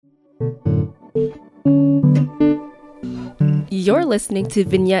You're listening to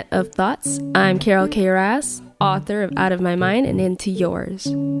Vignette of Thoughts. I'm Carol K. Ras, author of Out of My Mind and Into Yours.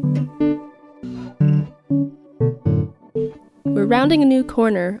 We're rounding a new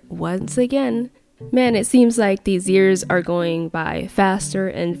corner once again. Man, it seems like these years are going by faster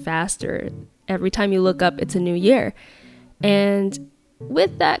and faster. Every time you look up, it's a new year. And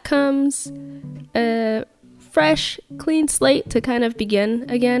with that comes a fresh, clean slate to kind of begin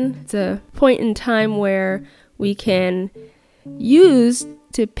again. It's a point in time where we can use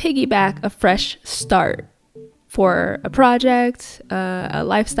to piggyback a fresh start for a project, a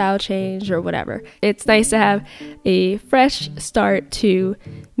lifestyle change, or whatever. It's nice to have a fresh start to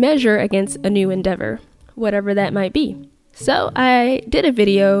measure against a new endeavor, whatever that might be. So I did a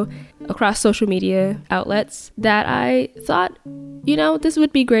video across social media outlets that I thought, this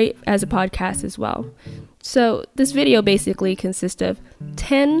would be great as a podcast as well. So this video basically consists of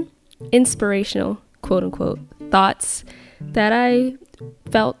 10 inspirational, quote unquote, thoughts that I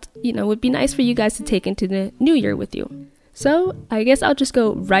felt, would be nice for you guys to take into the new year with you. So I guess I'll just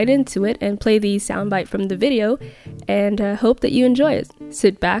go right into it and play the soundbite from the video and hope that you enjoy it.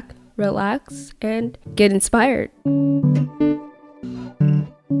 Sit back, relax, and get inspired.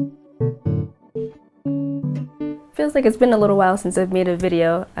 Feels like it's been a little while since I've made a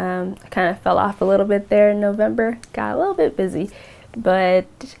video. I kind of fell off a little bit there in November, got a little bit busy, but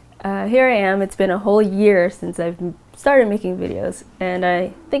here I am. It's been a whole year since I've started making videos, and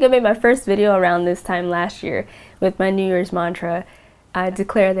I think I made my first video around this time last year with my New Year's mantra. I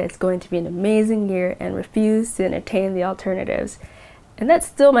declare that it's going to be an amazing year and refuse to entertain the alternatives. And that's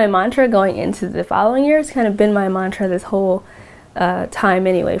still my mantra going into the following year. It's kind of been my mantra this whole time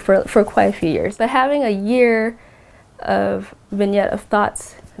anyway, for quite a few years. But having a year of Vignette of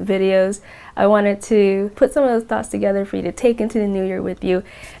Thoughts videos, I wanted to put some of those thoughts together for you to take into the new year with you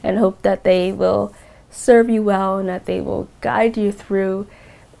and hope that they will serve you well and that they will guide you through,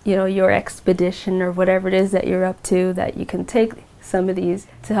 your expedition or whatever it is that you're up to, that you can take some of these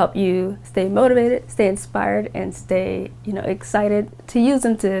to help you stay motivated, stay inspired, and stay, excited to use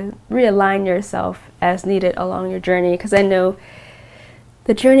them to realign yourself as needed along your journey. Because I know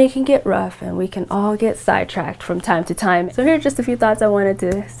the journey can get rough and we can all get sidetracked from time to time. So here are just a few thoughts I wanted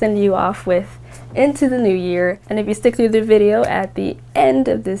to send you off with into the new year. And if you stick through the video, at the end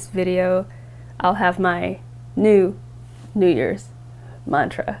of this video, I'll have my New Year's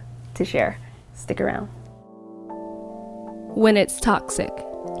mantra to share. Stick around. When it's toxic,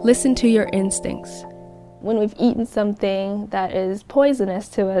 listen to your instincts. When we've eaten something that is poisonous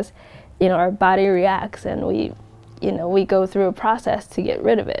to us, our body reacts and we go through a process to get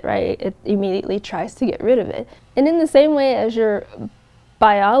rid of it, right? It immediately tries to get rid of it. And in the same way as your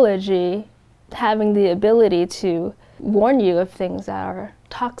biology having the ability to warn you of things that are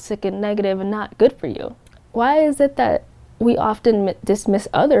toxic and negative and not good for you, why is it that we often dismiss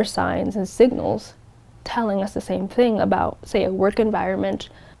other signs and signals telling us the same thing about, say, a work environment?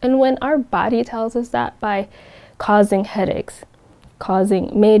 And when our body tells us that by causing headaches,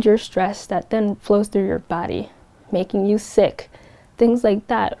 causing major stress that then flows through your body, making you sick, things like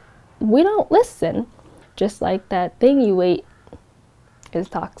that, we don't listen. Just like that thing you ate is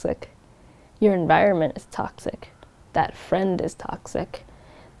toxic. Your environment is toxic. That friend is toxic.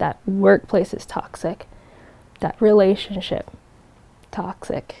 That workplace is toxic. That relationship,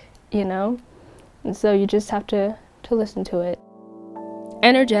 toxic, And so you just have to listen to it.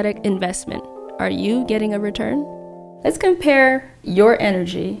 Energetic investment. Are you getting a return? Let's compare your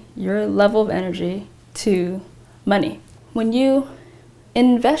energy, your level of energy, to money. When you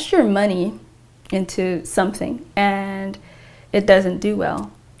invest your money into something and it doesn't do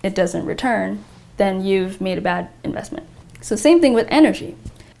well, it doesn't return, then you've made a bad investment. So same thing with energy.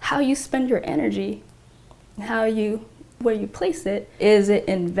 How you spend your energy, where you place it, is it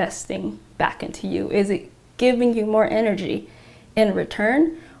investing back into you? Is it giving you more energy in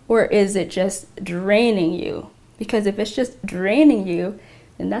return, or is it just draining you? Because if it's just draining you,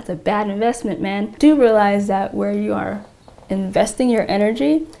 then that's a bad investment, man. Do realize that where you are investing your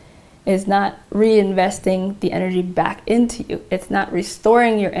energy is not reinvesting the energy back into you. It's not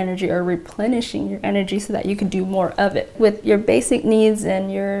restoring your energy or replenishing your energy so that you can do more of it. With your basic needs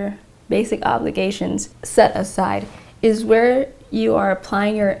and your basic obligations set aside, is where you are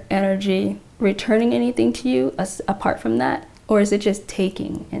applying your energy returning anything to you apart from that? Or is it just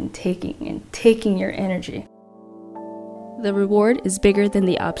taking and taking and taking your energy? The reward is bigger than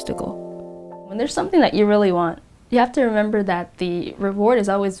the obstacle. When there's something that you really want, you have to remember that the reward is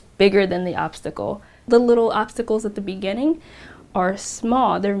always bigger than the obstacle. The little obstacles at the beginning are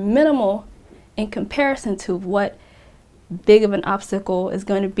small. They're minimal in comparison to what big of an obstacle is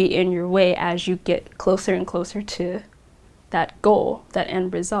going to be in your way as you get closer and closer to that goal, that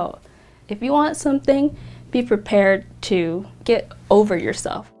end result. If you want something, be prepared to get over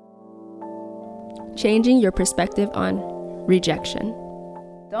yourself. Changing your perspective on rejection.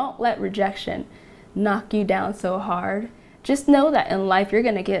 Don't let rejection knock you down so hard. Just know that in life you're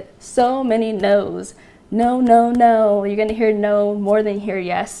going to get so many no's. No, no, no. You're going to hear no more than you hear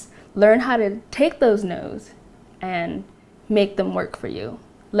yes. Learn how to take those no's and make them work for you.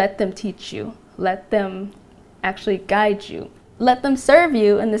 Let them teach you. Let them actually guide you. Let them serve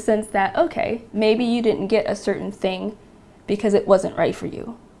you in the sense that, okay, maybe you didn't get a certain thing because it wasn't right for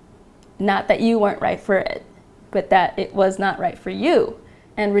you. Not that you weren't right for it, but that it was not right for you.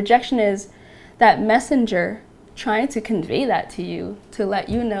 And rejection is that messenger trying to convey that to you, to let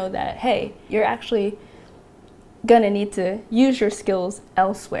you know that, hey, you're actually gonna need to use your skills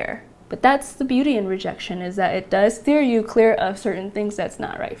elsewhere. But that's the beauty in rejection, is that it does steer you clear of certain things that's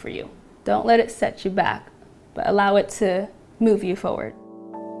not right for you. Don't let it set you back, but allow it to move you forward.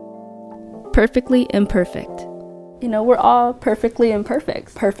 Perfectly imperfect. You know, we're all perfectly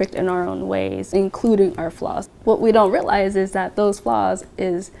imperfect, perfect in our own ways, including our flaws. What we don't realize is that those flaws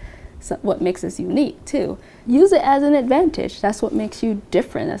is what makes us unique too. Use it as an advantage. That's what makes you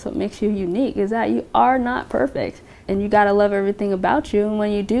different. That's what makes you unique, is that you are not perfect. And you gotta love everything about you. And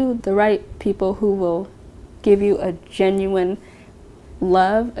when you do, the right people who will give you a genuine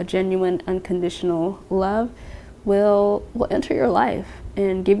love, a genuine unconditional love, will enter your life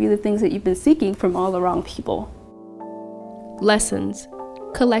and give you the things that you've been seeking from all the wrong people. Lessons: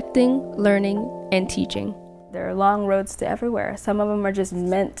 collecting, learning, and teaching. There are long roads to everywhere. Some of them are just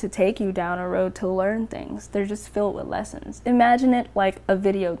meant to take you down a road to learn things. They're just filled with lessons. Imagine it like a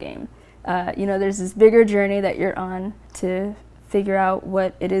video game. You know, there's this bigger journey that you're on to figure out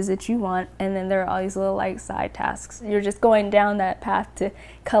what it is that you want, and then there are all these little like side tasks. You're just going down that path to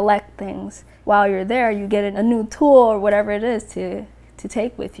collect things. While you're there, you get a new tool or whatever it is to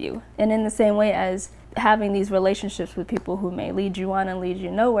take with you. And in the same way as having these relationships with people who may lead you on and lead you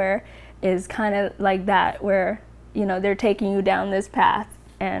nowhere is kind of like that, where, you know, they're taking you down this path,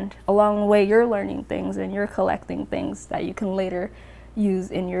 and along the way you're learning things and you're collecting things that you can later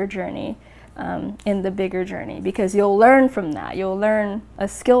use in your journey, in the bigger journey, because you'll learn from that. You'll learn a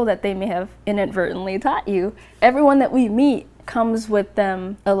skill that they may have inadvertently taught you. Everyone that we meet comes with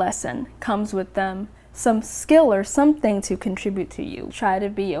them a lesson, comes with them some skill or something to contribute to you. Try to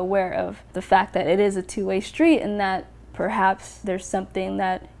be aware of the fact that it is a two-way street, and that perhaps there's something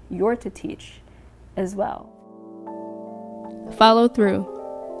that you're to teach as well. Follow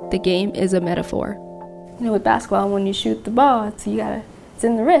through. The game is a metaphor. You know, with basketball, when you shoot the ball, it's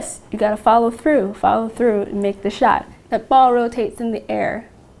in the wrist. You gotta follow through and make the shot. That ball rotates in the air.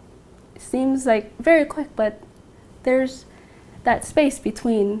 It seems like very quick, but there's that space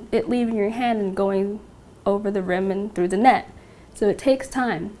between it leaving your hand and going over the rim and through the net. So it takes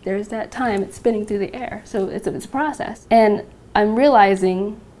time. There's that time, it's spinning through the air. So it's a process. And I'm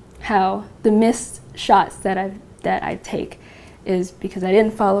realizing how the missed shots that I take is because I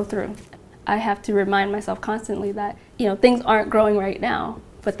didn't follow through. I have to remind myself constantly that, you know, things aren't growing right now,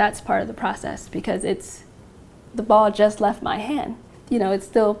 but that's part of the process, because the ball just left my hand. You know, it's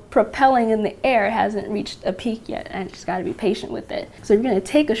still propelling in the air, it hasn't reached a peak yet, and I just gotta be patient with it. So if you're gonna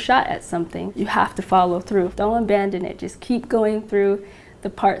take a shot at something, you have to follow through. Don't abandon it, just keep going through the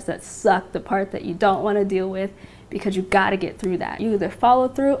parts that suck, the part that you don't wanna deal with, because you gotta get through that. You either follow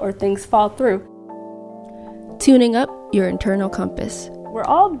through or things fall through. Tuning up your internal compass. We're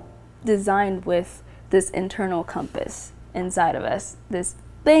all designed with this internal compass inside of us, this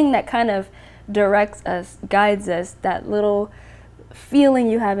thing that kind of directs us, guides us, that little feeling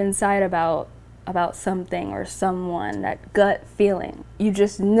you have inside about something or someone, that gut feeling. You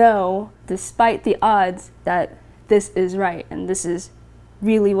just know, despite the odds, that this is right and this is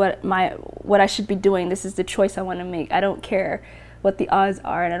really what I should be doing. This is the choice I want to make. I don't care what the odds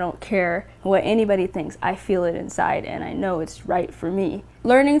are, and I don't care what anybody thinks. I feel it inside, and I know it's right for me.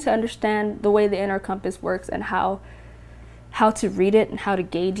 Learning to understand the way the inner compass works, and how to read it, and how to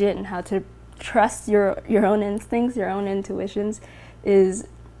gauge it, and how to trust your own instincts, your own intuitions, is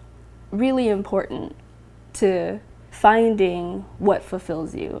really important to finding what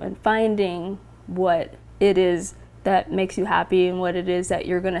fulfills you and finding what it is that makes you happy and what it is that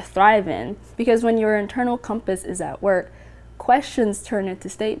you're going to thrive in. Because when your internal compass is at work, questions turn into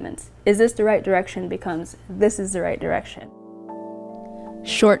statements. Is this the right direction becomes, this is the right direction.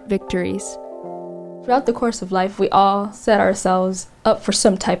 Short victories. Throughout the course of life, we all set ourselves up for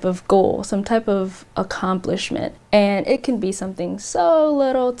some type of goal, some type of accomplishment. And it can be something so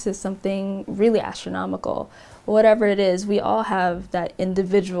little to something really astronomical. whatever it is, we all have that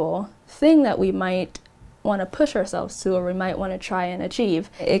individual thing that we might want to push ourselves to, or we might want to try and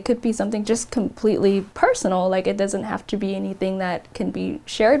achieve. It could be something just completely personal, like it doesn't have to be anything that can be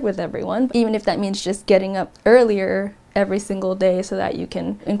shared with everyone, even if that means just getting up earlier every single day so that you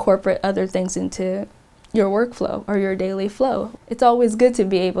can incorporate other things into your workflow or your daily flow. It's always good to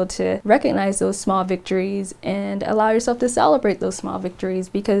be able to recognize those small victories and allow yourself to celebrate those small victories,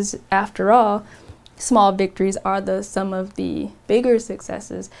 because after all, small victories are the sum of the bigger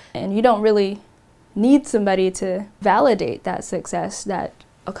successes, and you don't really need somebody to validate that success, that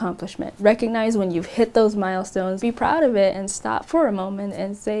accomplishment. Recognize when you've hit those milestones, be proud of it, and stop for a moment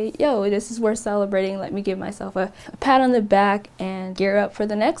and say, yo, this is worth celebrating. Let me give myself a pat on the back and gear up for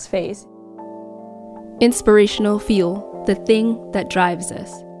the next phase. Inspirational fuel, the thing that drives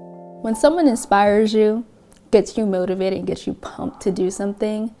us. When someone inspires you, gets you motivated, and gets you pumped to do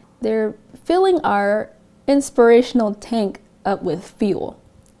something, they're filling our inspirational tank up with fuel,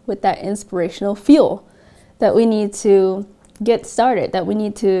 with that inspirational fuel that we need to get started, that we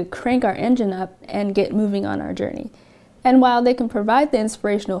need to crank our engine up and get moving on our journey. And while they can provide the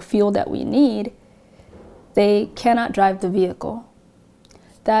inspirational fuel that we need, they cannot drive the vehicle.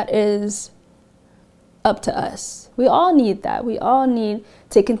 That is up to us. We all need that. We all need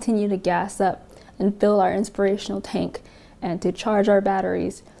to continue to gas up and fill our inspirational tank and to charge our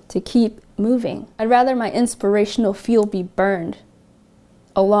batteries to keep moving. I'd rather my inspirational fuel be burned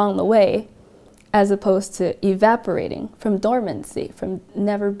along the way as opposed to evaporating from dormancy, from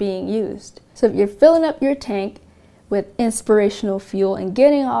never being used. So if you're filling up your tank with inspirational fuel and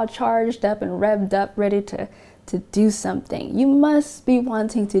getting all charged up and revved up, ready to do something, you must be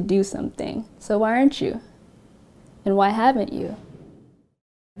wanting to do something. So why aren't you? And why haven't you?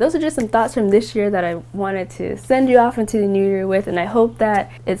 Those are just some thoughts from this year that I wanted to send you off into the new year with, and I hope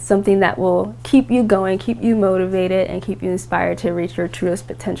that it's something that will keep you going, keep you motivated, and keep you inspired to reach your truest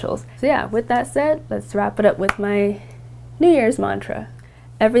potentials. So yeah, with that said, let's wrap it up with my New Year's mantra.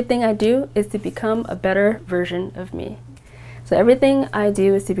 Everything I do is to become a better version of me. So everything I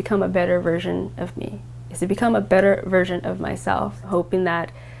do is to become a better version of me. Is to become a better version of myself, hoping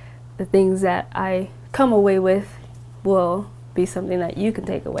that the things that I come away with will be something that you can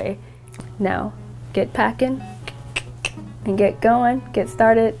take away. Now, get packing and get going, get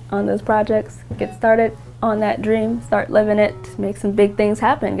started on those projects, get started on that dream, start living it, make some big things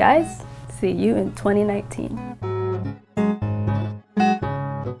happen, guys. See you in 2019.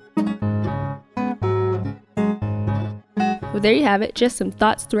 Well, there you have it, just some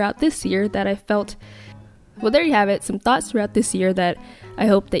thoughts throughout this year that I felt some thoughts throughout this year that I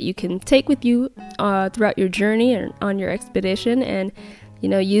hope that you can take with you throughout your journey and on your expedition, and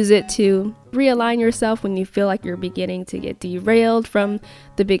use it to realign yourself when you feel like you're beginning to get derailed from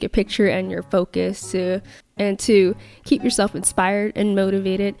the bigger picture and your focus, and to keep yourself inspired and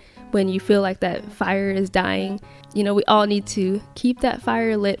motivated when you feel like that fire is dying. We all need to keep that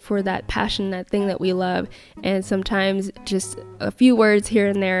fire lit for that passion, that thing that we love. And sometimes just a few words here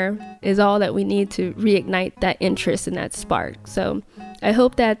and there is all that we need to reignite that interest and that spark. So I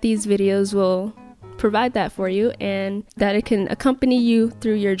hope that these videos will provide that for you and that it can accompany you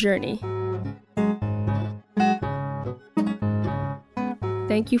through your journey.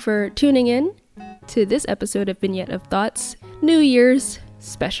 Thank you for tuning in to this episode of Vignette of Thoughts, New Year's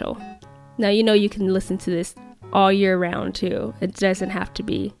special. Now you can listen to this all year round too. It doesn't have to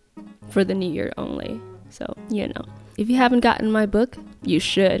be for the new year only. So, if you haven't gotten my book, you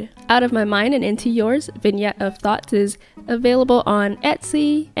should. Out of My Mind and Into Yours, Vignette of Thoughts is available on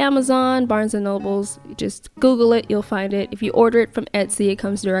Etsy, Amazon, Barnes & Nobles. Just Google it, you'll find it. If you order it from Etsy, it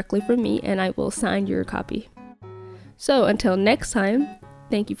comes directly from me and I will sign your copy. So until next time,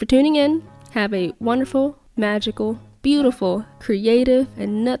 thank you for tuning in. Have a wonderful, magical, beautiful, creative,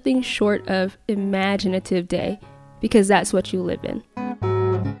 and nothing short of imaginative day, because that's what you live in.